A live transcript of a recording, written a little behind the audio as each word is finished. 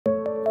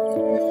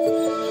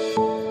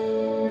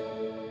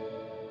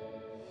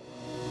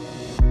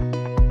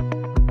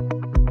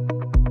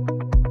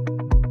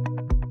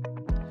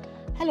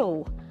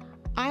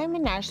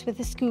nurse with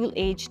the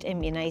school-aged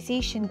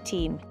immunisation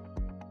team.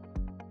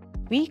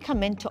 We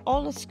come into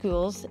all the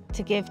schools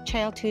to give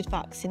childhood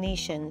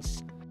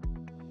vaccinations.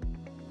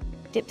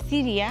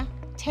 Diphtheria,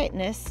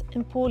 tetanus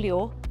and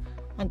polio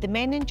and the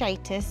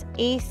meningitis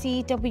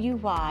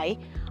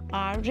ACWY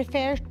are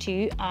referred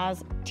to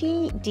as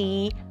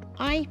TD,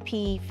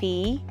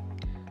 IPV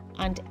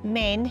and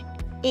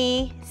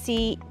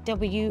ACWY.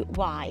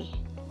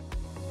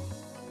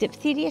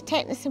 Diphtheria,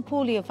 tetanus and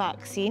polio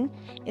vaccine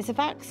is a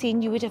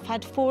vaccine you would have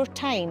had 4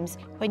 times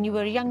when you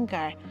were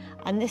younger,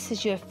 and this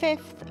is your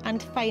 5th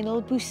and final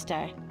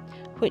booster,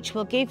 which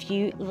will give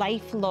you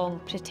lifelong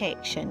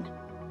protection.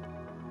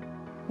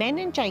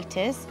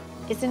 Meningitis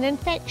is an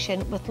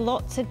infection with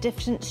lots of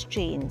different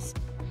strains.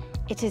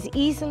 It is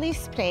easily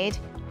spread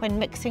when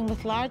mixing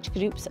with large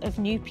groups of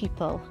new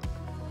people.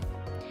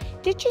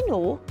 Did you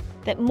know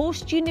that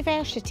most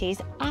universities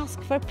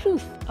ask for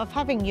proof of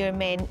having your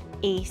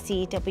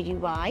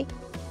ACWY?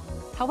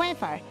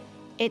 However,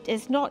 it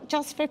is not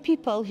just for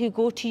people who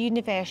go to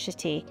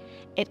university.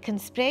 It can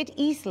spread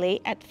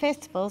easily at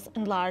festivals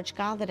and large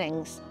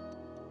gatherings.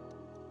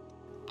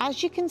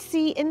 As you can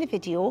see in the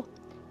video,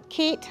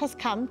 Kate has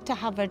come to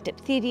have her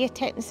diphtheria,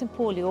 tetanus and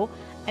polio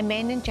and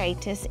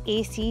meningitis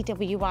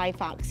ACWY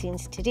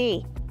vaccines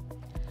today.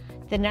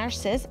 The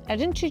nurses are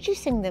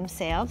introducing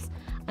themselves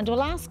and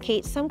will ask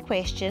Kate some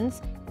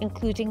questions,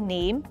 including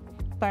name,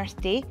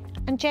 birthday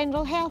and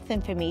general health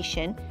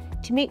information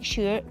to make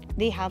sure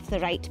they have the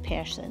right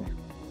person.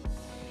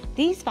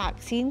 These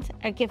vaccines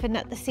are given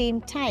at the same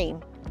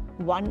time,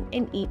 1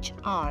 in each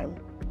arm.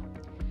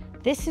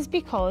 This is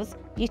because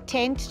you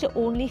tend to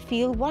only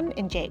feel 1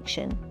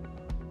 injection.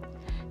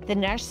 The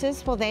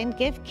nurses will then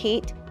give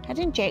Kate her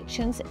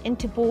injections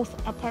into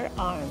both of her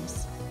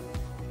arms.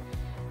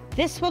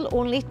 This will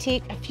only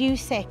take a few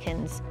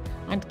seconds,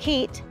 and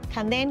Kate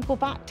can then go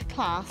back to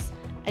class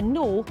and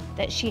know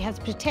that she has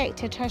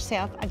protected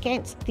herself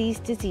against these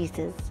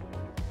diseases.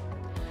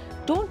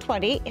 Don't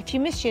worry if you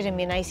miss your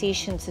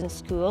immunisations in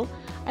school,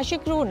 as your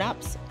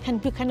grown-ups can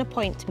book an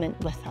appointment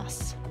with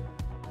us.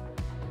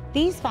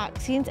 These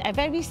vaccines are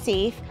very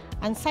safe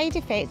and side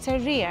effects are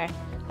rare,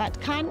 but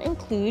can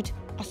include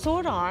a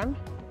sore arm,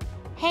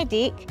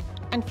 headache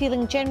and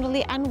feeling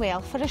generally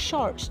unwell for a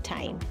short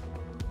time.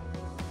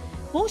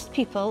 Most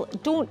people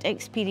don't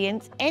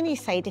experience any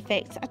side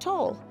effects at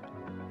all.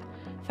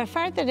 For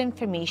further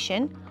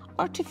information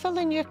or to fill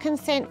in your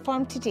consent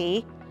form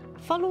today,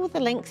 follow the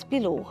links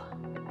below.